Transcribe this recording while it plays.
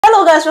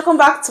Hello guys, welcome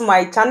back to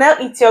my channel.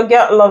 It's your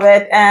girl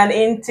Loveth, and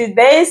in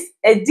today's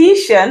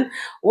edition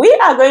we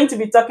are going to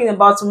be talking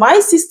about my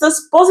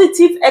sister's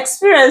positive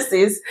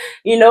experiences.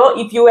 You know,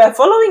 if you were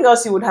following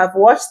us, you would have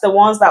watched the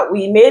ones that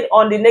we made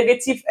on the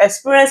negative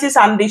experiences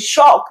and the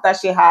shock that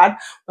she had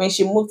when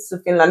she moved to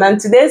Finland. And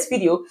today's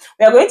video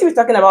we are going to be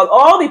talking about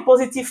all the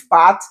positive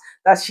parts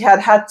that she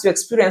had to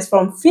experience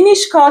from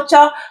Finnish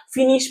culture,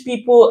 Finnish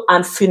people,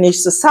 and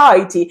Finnish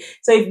society.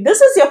 So if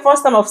this is your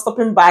first time of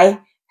stopping by,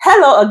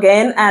 hello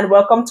again and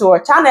welcome to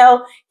our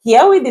channel.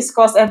 Here we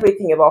discuss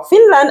everything about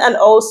Finland and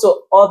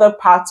also other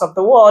parts of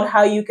the world,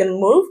 how you can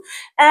move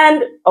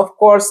and of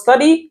course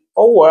study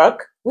or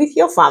work with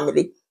your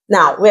family.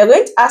 Now we are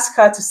going to ask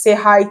her to say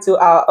hi to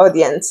our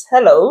audience.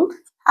 Hello.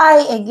 Hi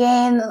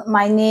again,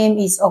 my name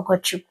is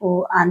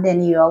Ogochukwu and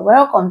then you are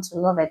welcome to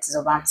Loveth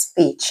Zoban's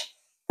page.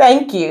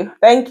 Thank you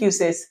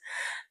sis.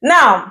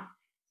 Now,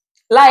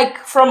 like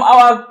from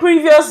our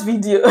previous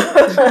video,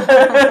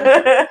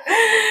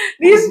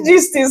 this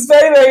gist is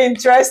very, very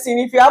interesting.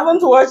 If you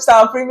haven't watched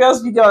our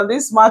previous video on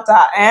this matter,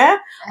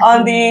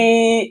 on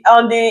the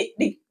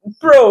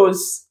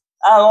pros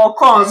or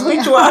cons,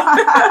 which one?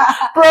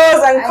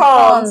 Pros and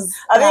cons.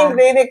 I think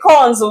the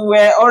cons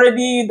were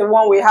already the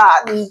one we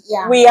had.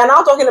 We are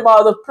now talking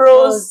about the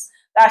pros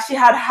that she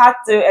had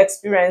to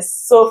experience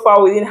so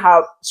far within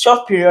her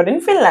short period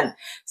in Finland.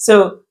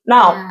 So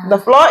now the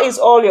floor is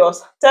all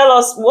yours. Tell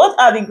us, what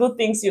are the good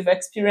things you've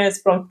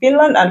experienced from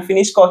Finland and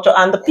Finnish culture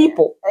and the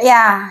people?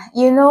 Yeah,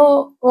 you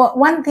know,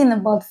 one thing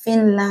about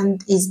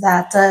Finland is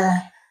that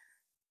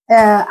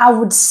I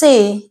would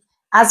say,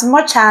 as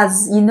much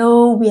as, you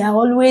know, we are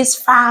always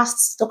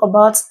fast to talk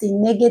about the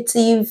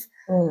negative,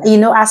 you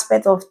know,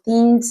 aspect of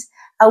things,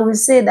 I would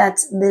say that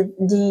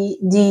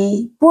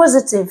the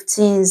positive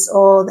things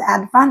or the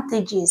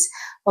advantages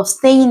of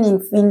staying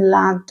in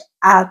Finland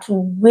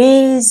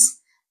outweighs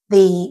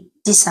the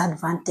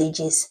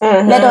disadvantages.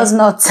 Let us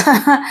not Good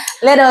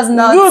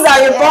that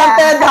you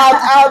pointed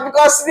that out,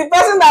 because the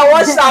person that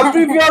watched our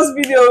previous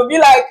video will be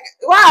like,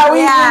 why are we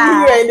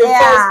even here in the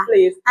first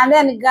place? And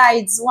then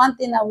guys, one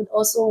thing I would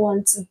also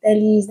want to tell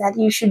you is that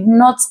you should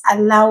not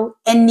allow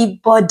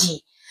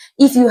anybody,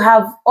 if you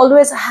have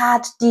always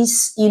had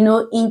this, you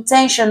know,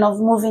 intention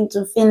of moving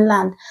to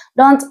Finland,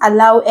 don't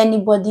allow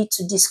anybody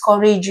to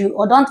discourage you,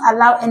 or don't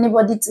allow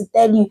anybody to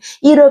tell you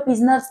Europe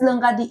is not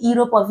longer the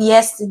Europe of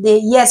yesterday.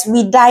 Yes,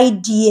 we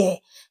died here.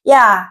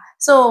 Yeah,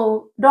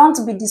 so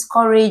don't be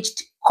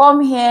discouraged.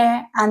 Come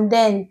here, and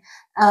then,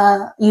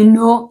 you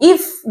know,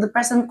 if the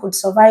person could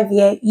survive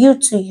here, you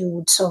too, you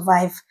would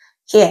survive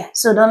here.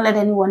 So don't let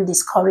anyone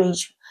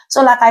discourage you.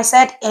 So like I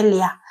said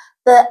earlier,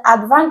 the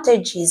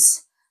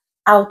advantages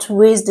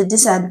outweighs the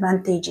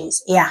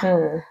disadvantages.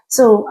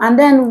 So, and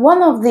then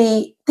one of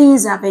the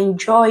things I've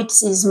enjoyed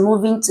since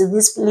moving to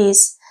this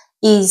place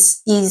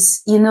is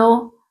you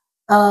know,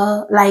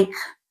 like,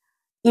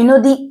 you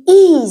know, the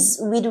ease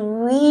with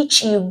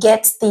which you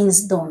get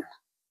things done.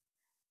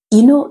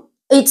 You know,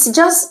 it's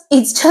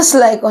just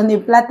like on a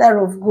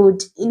platter of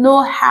gold.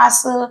 No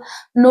hassle,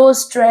 no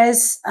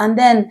stress, and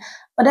then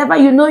whatever,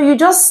 you know, you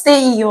just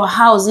stay in your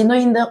house, you know,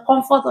 in the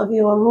comfort of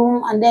your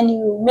room, and then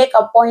you make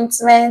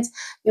appointments,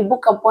 you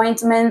book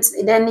appointments,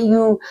 then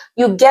you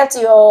get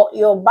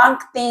your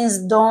bank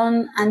things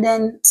done, and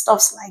then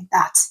stuffs like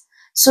that.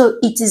 So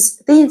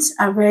things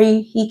are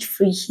very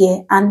heat-free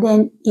here, and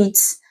then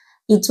it's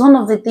one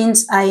of the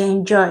things I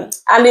enjoy.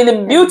 And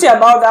the beauty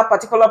about that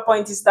particular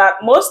point is that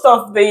most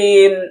of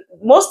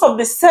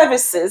the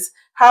services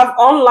have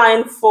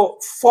online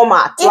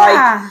format,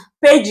 like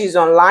pages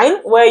online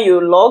where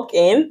you log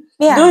in,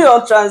 do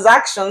your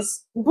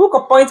transactions, book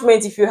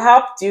appointments if you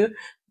have to,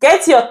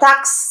 get your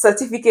tax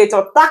certificate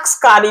or tax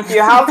card if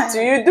you have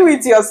to, you do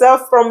it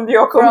yourself from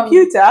your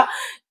computer.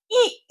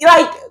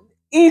 Like,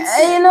 it's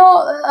you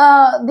know,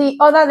 the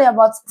other day,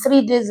 about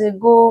 3 days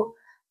ago,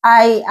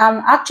 I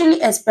am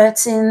actually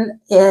expecting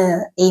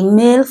a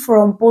mail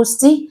from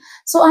Posty.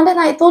 So, and then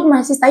I told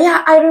my sister,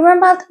 yeah, I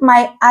remembered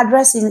my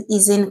address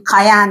is in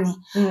Kayani.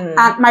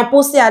 And my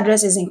Posty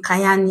address is in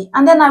Kayani.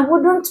 And then I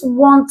wouldn't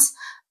want,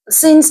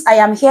 since I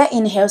am here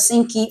in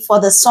Helsinki for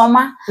the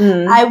summer,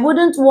 I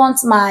wouldn't want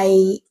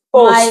my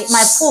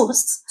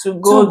post to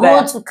go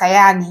to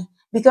Kayani,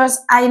 because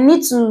I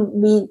need to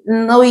be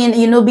knowing,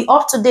 you know, be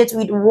up to date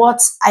with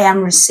what I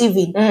am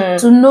receiving,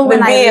 to know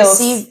when I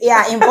receive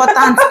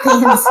important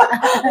things.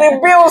 The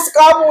bills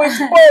come with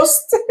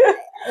post.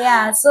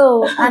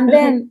 So, and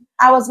then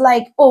I was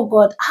like, oh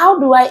God, how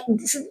do I,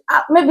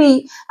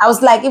 maybe I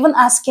was like even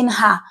asking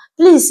her,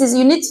 please, sis,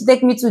 you need to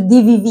take me to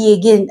DVV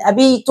again, I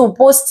mean to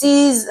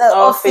Posty's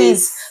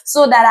office,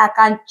 so that I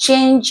can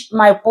change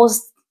my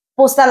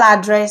postal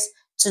address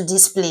to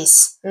this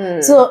place.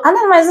 So, and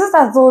then my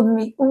sister told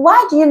me,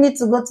 why do you need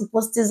to go to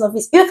Posty's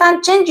office? You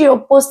can change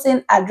your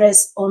posting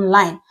address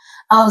online.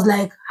 I was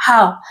like,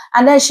 how?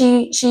 And then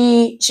she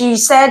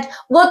said,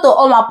 go to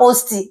Oma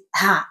Posty.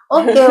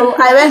 Okay,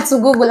 I went to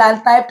Google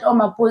and typed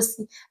Oma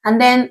Posty.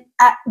 And then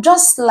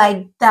just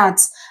like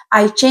that,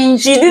 I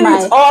changed She did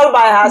it all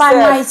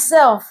by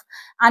herself.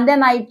 and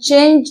then I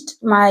changed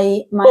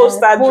my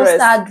Post post address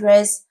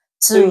address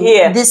to to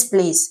here. this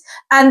place.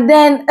 And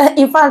then,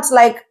 in fact,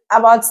 like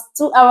about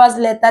 2 hours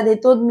later, they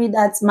told me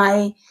that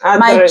my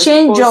Address,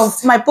 change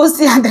post. of my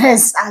posting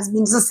address has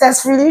been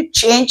successfully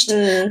changed.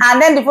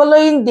 And then the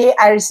following day,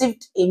 I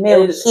received a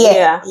mail here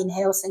Yeah. in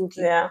Helsinki.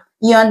 Yeah.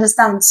 You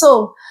understand?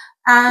 So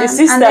The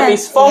system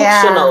is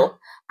functional.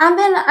 yeah. And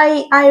then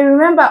I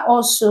remember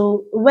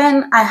also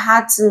when I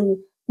had to, you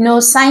know,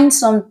 sign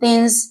some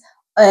things.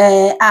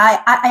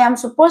 I am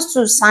supposed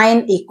to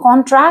sign a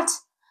contract.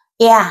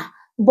 Yeah.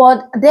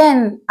 But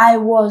then I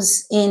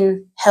was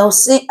in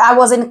Helsinki, I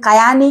was in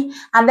Kajani,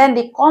 and then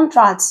the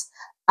contracts,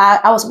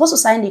 I was supposed to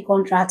sign the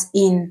contract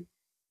in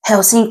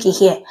Helsinki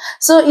here.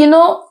 So, you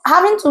know,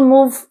 having to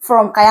move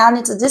from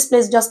Kajani to this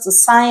place just to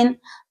sign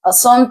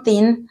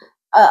something,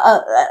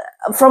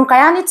 from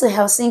Kajani to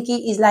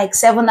Helsinki is like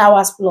 7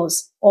 hours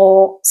plus,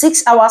 or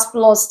 6 hours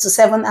plus to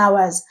 7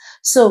 hours.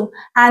 So,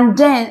 and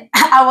then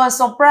I was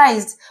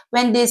surprised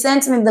when they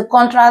sent me the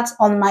contract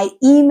on my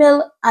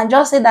email and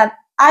just said that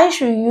I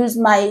should use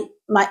my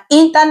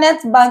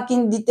internet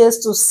banking details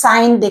to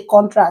sign the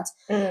contract.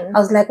 I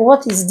was like,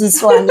 what is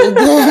this one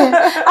again?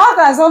 How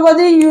can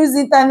somebody use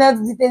internet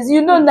details?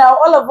 You know, now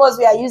all of us,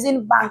 we are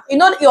using bank, you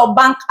know, your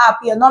bank app,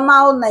 your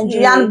normal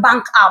Nigerian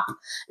bank app,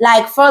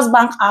 like First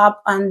Bank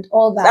app and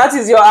all that. That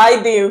is your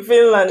ID in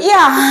Finland.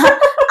 Yeah.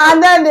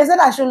 And then they said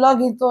I should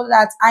log into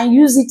that and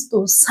use it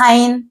to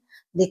sign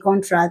the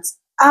contract.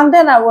 And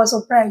then I was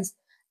surprised.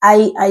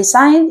 I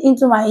signed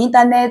into my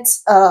internet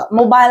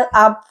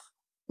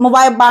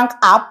mobile bank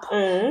app,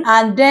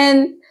 and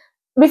then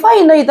before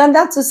you know it,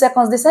 under 2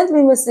 seconds, they sent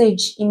me a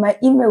message in my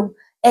email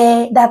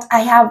that I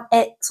have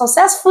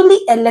successfully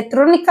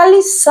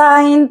electronically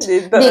signed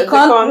the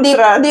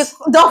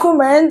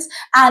document,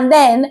 and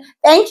then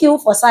thank you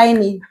for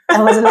signing.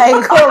 I was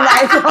like, oh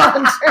my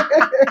God.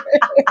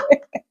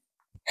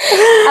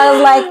 I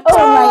was like,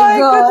 oh my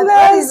God,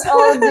 what is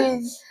all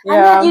this? Yeah.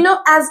 And then, you know,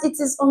 as it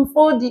is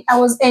unfolding, I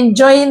was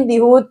enjoying the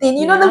whole thing.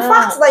 You know, the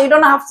fact that you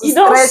don't have to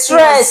stress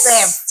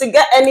yourself to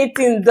get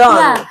anything done.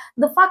 Yeah,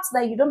 the fact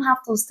that you don't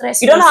have to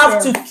stress yourself. You don't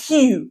have to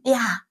queue.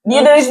 Yeah.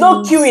 There is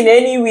no queuing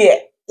anywhere.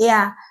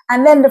 Yeah.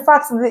 And then the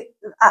fact that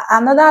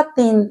another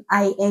thing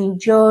I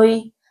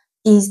enjoy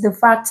is the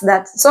fact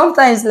that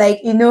sometimes, like,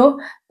 you know,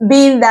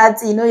 being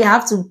that, you know, you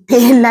have to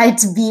pay light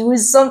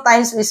bills,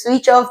 sometimes we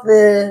switch off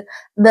the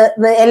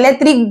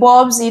electric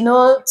bulbs, you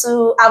know,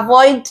 to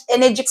avoid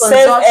energy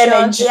consumption. Save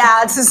energy.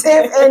 Yeah, to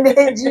save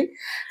energy.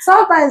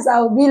 Sometimes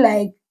I'll be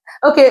like,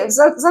 okay,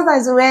 so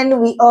sometimes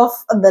when we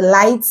off the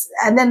lights,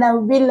 and then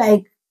I'll be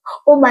like,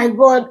 oh my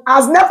God, I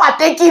was never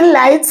taking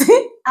lights.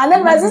 And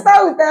then my sister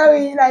will tell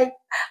me, like,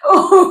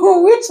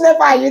 oh, which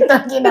never are you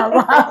talking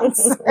about?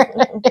 So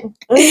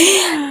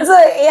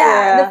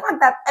yeah, the fact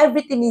that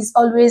everything is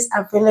always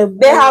available.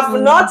 They have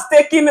not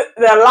taken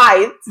the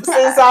light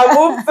since I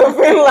moved to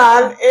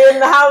Finland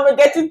in how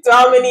getting to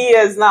how many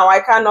years now?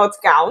 I cannot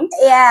count.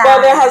 Yeah.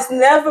 But there has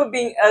never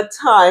been a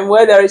time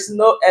where there is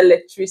no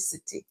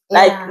electricity.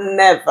 Like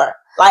never.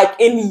 Like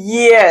in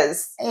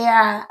years.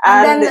 Yeah.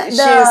 And she's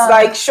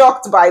like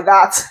shocked by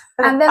that.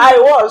 And then I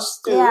was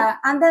too. Yeah.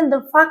 And then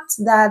the fact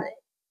that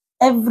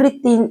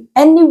everything,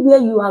 anywhere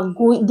you are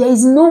going, there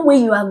is no way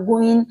you are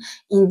going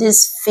in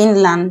this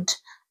Finland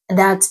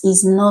that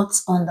is not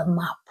on the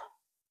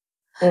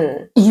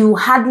map. You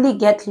hardly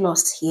get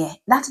lost here.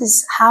 That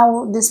is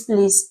how this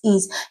place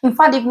is. In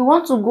fact, if you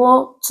want to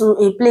go to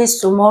a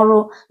place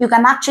tomorrow, you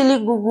can actually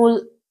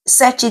Google,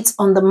 search it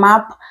on the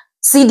map,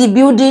 see the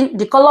building,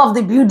 the color of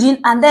the building,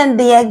 and then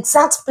the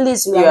exact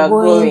place you are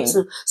going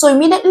to. So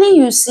immediately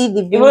you see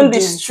the building. Even the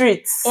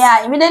streets.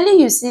 Yeah,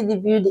 immediately you see the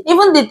building.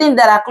 Even the thing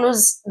that are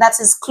close, that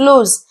is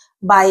close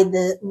by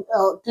the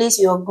place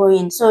you are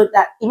going. So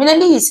that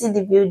immediately you see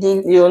the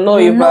building, you know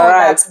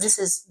that this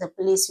is the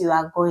place you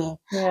are going.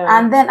 Yeah.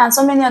 And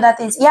so many other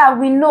things. Yeah,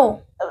 we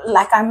know,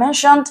 like I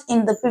mentioned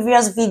in the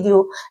previous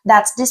video,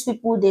 that these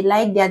people, they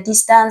like their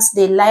distance,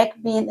 they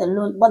like being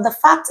alone. But the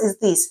fact is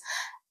this,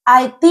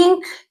 I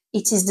think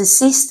it is the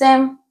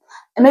system,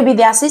 maybe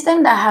their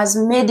system, that has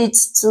made it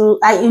to,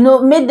 you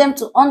know, made them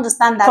to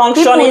understand that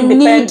function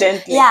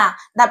independently.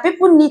 That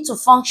people need to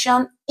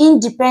function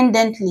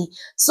independently.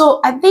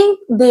 So I think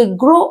they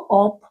grow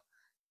up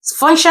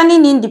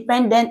functioning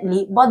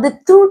independently. But the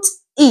truth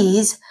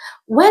is,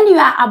 when you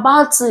are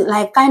about to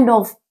like kind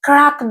of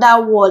crack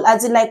that wall,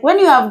 as in like when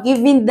you have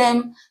given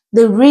them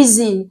the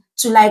reason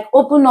to like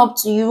open up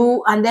to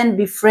you and then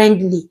be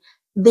friendly,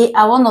 they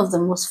are one of the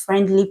most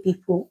friendly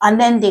people,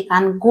 and then they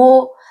can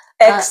go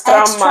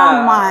extra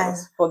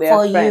miles for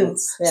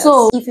friends. You. Yes.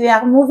 So if you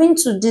are moving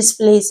to this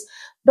place,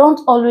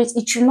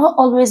 it should not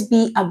always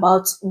be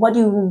about what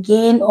you will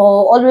gain,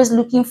 or always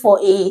looking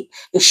for a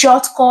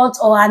shortcut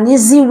or an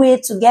easy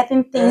way to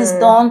getting things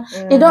done.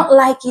 They don't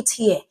like it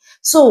here.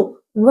 So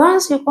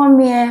once you come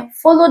here,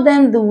 follow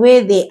them the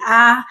way they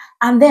are,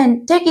 and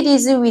then take it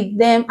easy with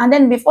them. And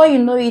then before you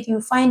know it,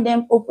 you find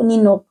them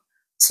opening up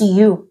to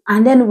you.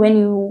 And then when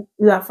you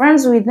are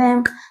friends with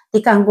them, they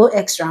can go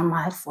extra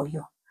mile for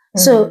you.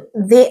 So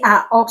they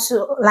are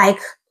also like,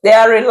 they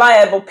are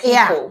reliable people.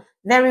 yeah,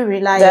 very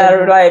reliable. They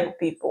are reliable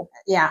people.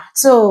 Yeah,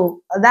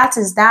 so that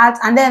is that.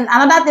 And then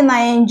another thing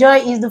I enjoy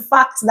is the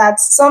fact that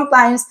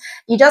sometimes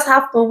you just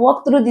have to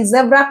walk through the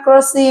zebra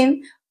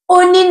crossing,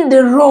 owning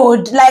the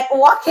road, like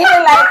walking,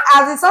 like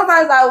as in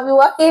sometimes I will be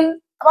walking,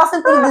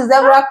 passing through the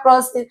zebra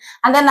crossing,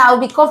 and then I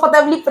will be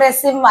comfortably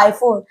pressing my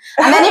phone.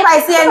 And then if I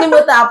see any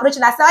motor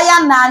approaching, I say, oh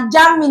yeah, now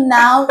jam me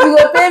now. You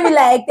will pay me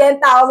like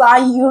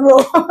 10,000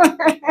 euro.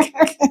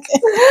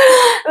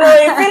 No,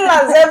 in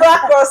Finland, zebra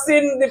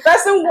crossing, the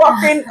person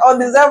walking on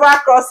the zebra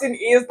crossing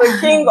is the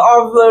king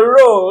of the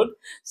road.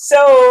 So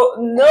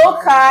no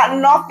car,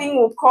 nothing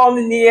will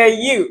come near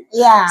you.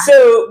 Yeah.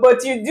 So,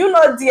 but you do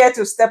not dare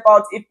to step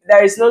out if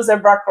there is no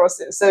zebra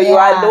crossing. So you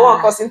are the one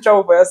causing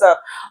trouble for yourself.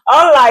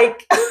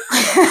 Unlike, in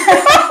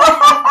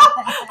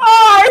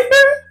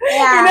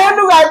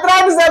Enugu, I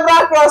tried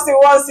zebra crossing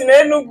once in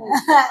Enugu,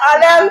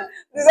 and then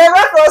the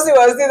zebra crossing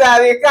was still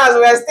there, the cars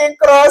were still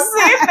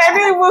crossing. They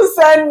didn't even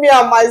send me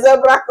on my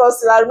zebra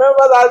crossing. I remember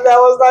that I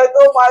was like,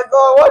 oh my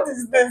God, what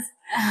is this?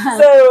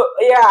 So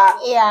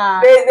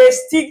yeah, they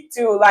stick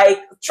to like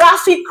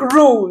traffic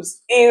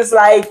rules. Is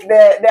like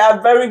they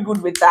are very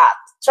good with that.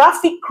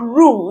 Traffic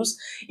rules.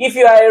 If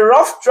you are a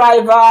rough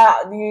driver,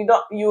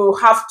 you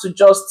have to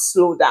just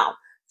slow down.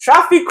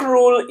 Traffic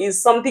rule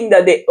is something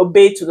that they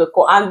obey to the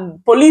core,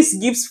 and police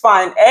gives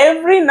fine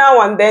every now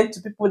and then to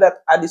people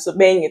that are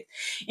disobeying it.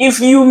 If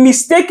you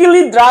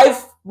mistakenly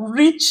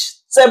reach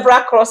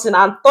zebra crossing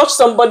and touch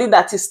somebody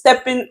that is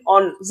stepping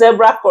on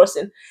zebra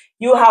crossing,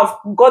 you have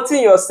gotten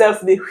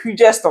yourself the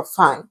hugest of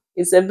fine.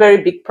 It's a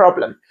very big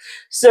problem.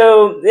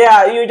 So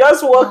yeah, you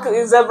just walk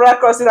in zebra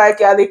crossing like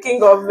you are the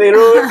king of the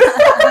road.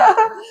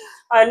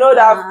 I know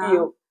that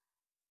feel.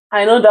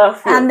 I know that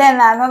feel. And then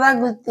another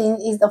good thing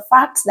is the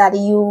fact that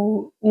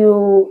you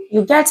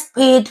get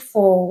paid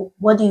for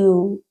what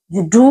you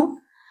do,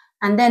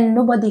 and then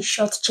nobody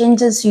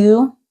shortchanges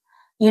you.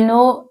 You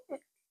know,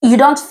 you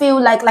don't feel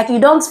like you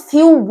don't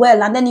feel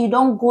well, and then you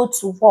don't go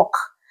to work,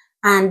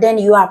 and then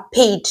you are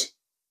paid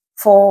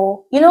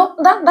for,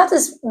 that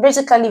is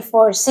basically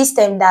for a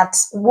system that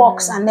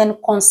works and then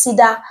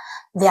consider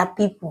their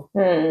people.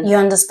 You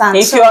understand?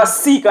 If you are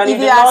sick and if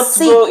you are not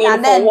go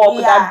in for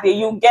work that day,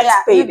 you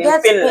get paid you get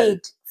in Finland.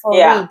 paid for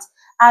it.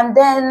 And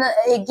then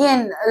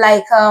again,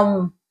 like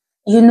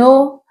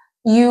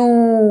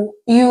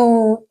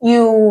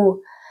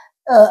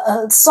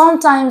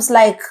sometimes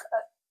like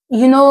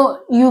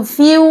you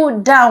feel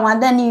down,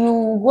 and then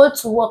you go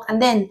to work,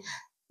 and then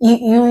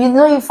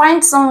you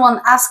find someone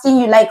asking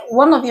you, like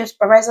one of your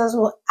supervisors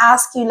will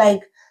ask you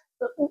like,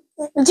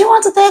 do you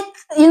want to take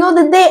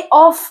the day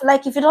off,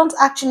 like if you don't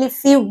actually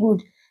feel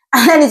good?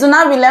 And then it will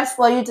not be left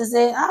for you to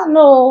say, oh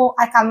no,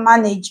 I can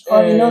manage,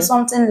 or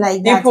something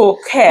like that. People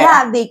care.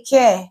 Yeah, they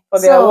care for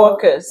their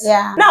workers.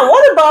 Yeah. Now,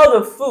 what about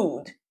the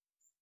food?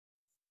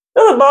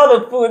 What about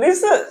the food?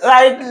 This is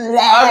like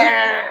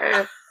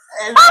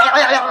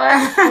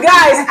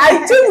guys,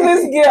 I took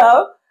this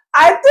girl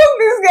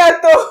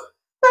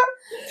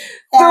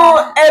to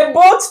a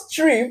boat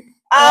trip,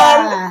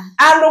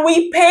 and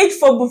we paid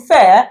for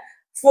buffet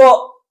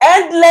for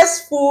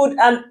endless food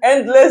and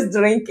endless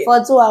drinking.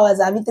 For 2 hours,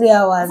 I mean 3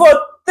 hours.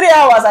 For 3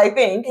 hours, I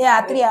think.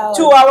 Yeah, 3 hours.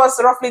 2 hours,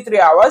 roughly 3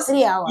 hours.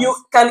 3 hours. You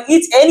can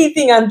eat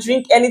anything and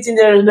drink anything.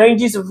 There are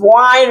ranges of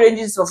wine,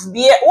 ranges of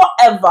beer,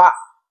 whatever.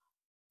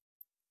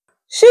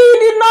 She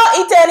did not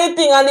eat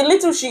anything, and the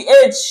little she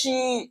ate,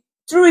 she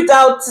threw it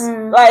out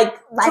like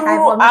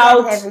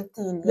throughout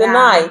everything. The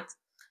night.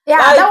 Yeah,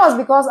 like, that was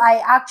because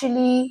I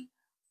actually,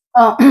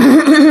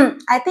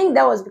 I think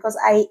that was because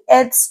I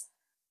ate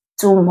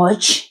too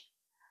much.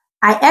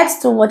 I ate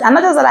too much. And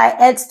not just that I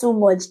ate too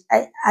much.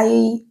 I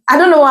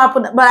don't know what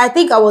happened, but I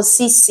think I was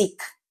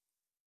seasick.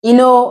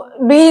 Being on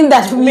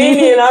top of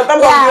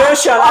the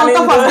ocean. On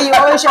top of the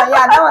ocean.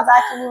 Yeah, that was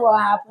actually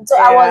what happened. So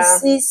I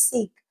was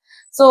seasick.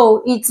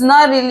 So it's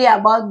not really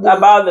about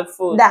the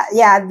food.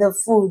 The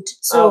food.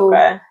 So,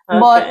 okay.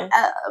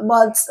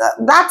 But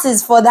that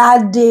is for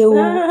that day.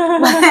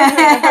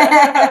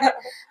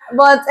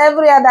 But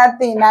every other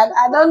thing,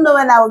 I don't know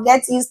when I will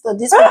get used to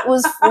this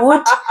people's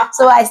food.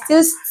 So I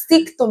still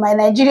stick to my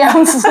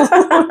Nigerian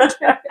food.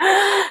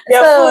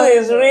 Their food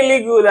is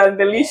really good and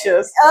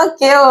delicious.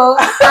 Okay,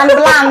 and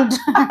bland.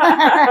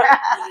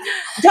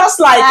 Just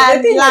like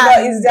the thing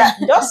about is that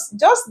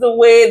just the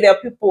way their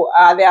people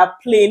are, they are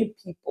plain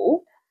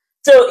people.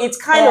 So it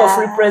kind of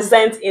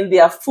represents in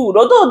their food.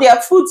 Although their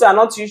foods are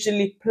not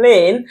usually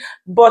plain,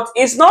 but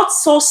it's not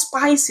so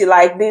spicy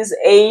like this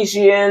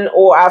Asian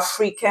or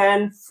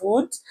African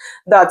food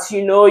that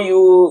you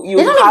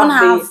they don't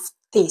have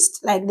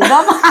taste. Like they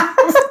don't have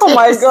oh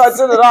my God,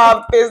 so they don't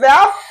have taste. They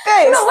have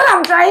taste. What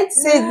I'm trying to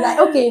say is like,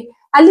 okay,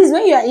 at least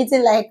when you are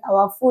eating like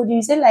our food,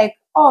 you say like,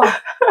 oh,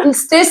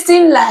 it's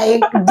tasting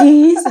like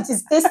this, it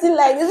is tasting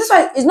like this.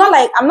 It's not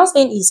like, I'm not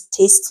saying it's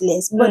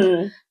tasteless, but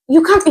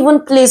you can't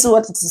even place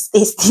what it is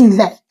tasting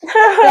like.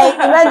 Like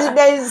imagine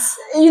that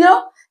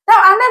So,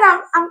 and then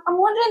I'm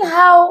wondering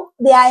how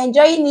they are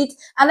enjoying it.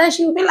 And then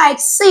she'll be like,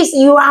 sis,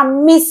 you are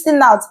missing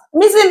out.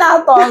 Missing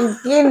out on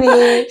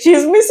Guinea.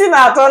 She's missing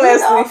out,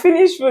 honestly. You know?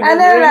 Finnish food is And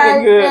then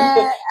really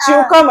good.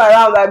 She'll come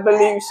around, I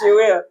believe she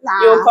will.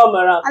 You'll come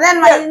around. And then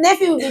my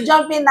nephew will be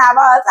jumping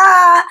about,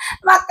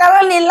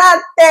 macaroni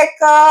latte.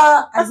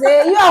 I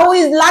say, you are who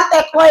is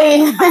latte.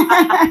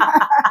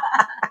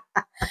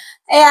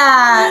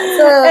 Yeah.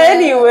 So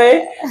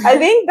anyway, I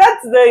think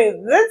that's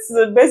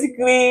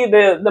basically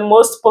the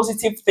most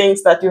positive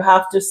things that you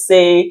have to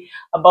say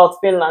about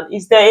Finland.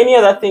 Is there any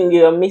other thing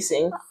you're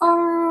missing?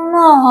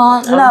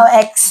 No,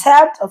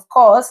 except of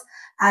course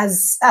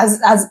as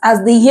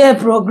the year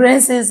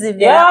progresses, if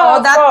there are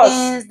other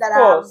things that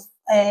are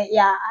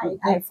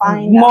I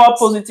find more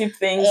positive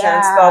things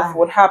and stuff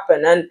would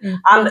happen,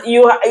 and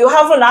you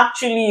haven't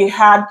actually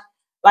had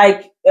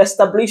like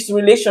established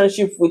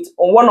relationship with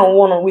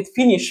one-on-one with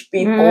Finnish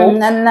people.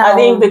 No. I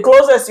think the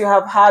closest you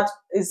have had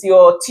is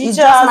your teachers,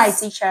 just my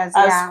teachers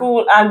at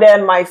school, and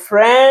then my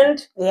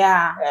friend,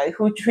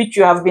 which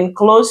you have been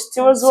close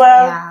to as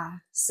well. Yeah.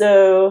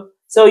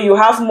 So you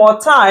have more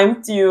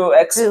time to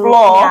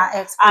explore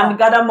and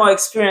gather more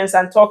experience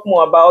and talk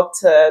more about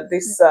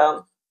this.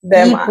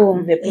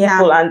 The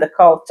people and the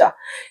culture.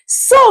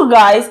 So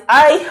guys,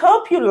 I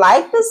hope you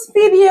like this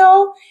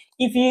video.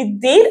 If you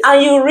did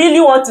and you really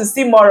want to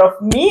see more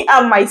of me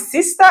and my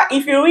sister,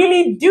 if you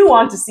really do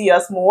want to see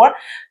us more,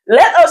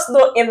 let us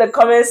know in the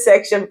comment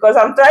section, because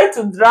I'm trying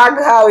to drag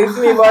her with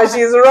me, but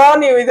she's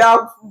running with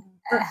her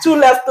two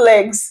left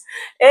legs.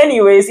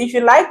 Anyways, if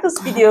you like this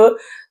video,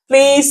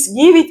 please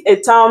give it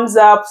a thumbs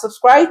up,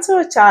 subscribe to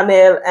our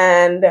channel,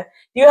 and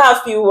do you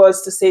have few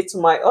words to say to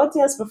my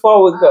audience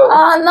before we go?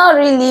 Not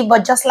really,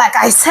 but just like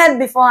I said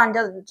before, and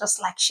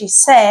just like she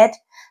said,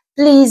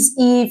 please,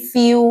 if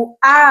you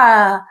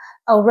are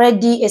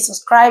already a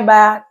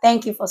subscriber,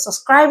 thank you for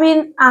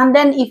subscribing. And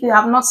then if you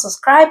have not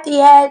subscribed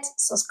yet,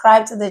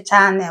 subscribe to the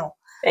channel.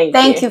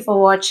 Thank you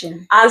for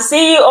watching. And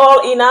see you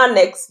all in our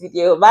next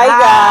video. Bye.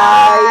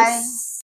 Guys.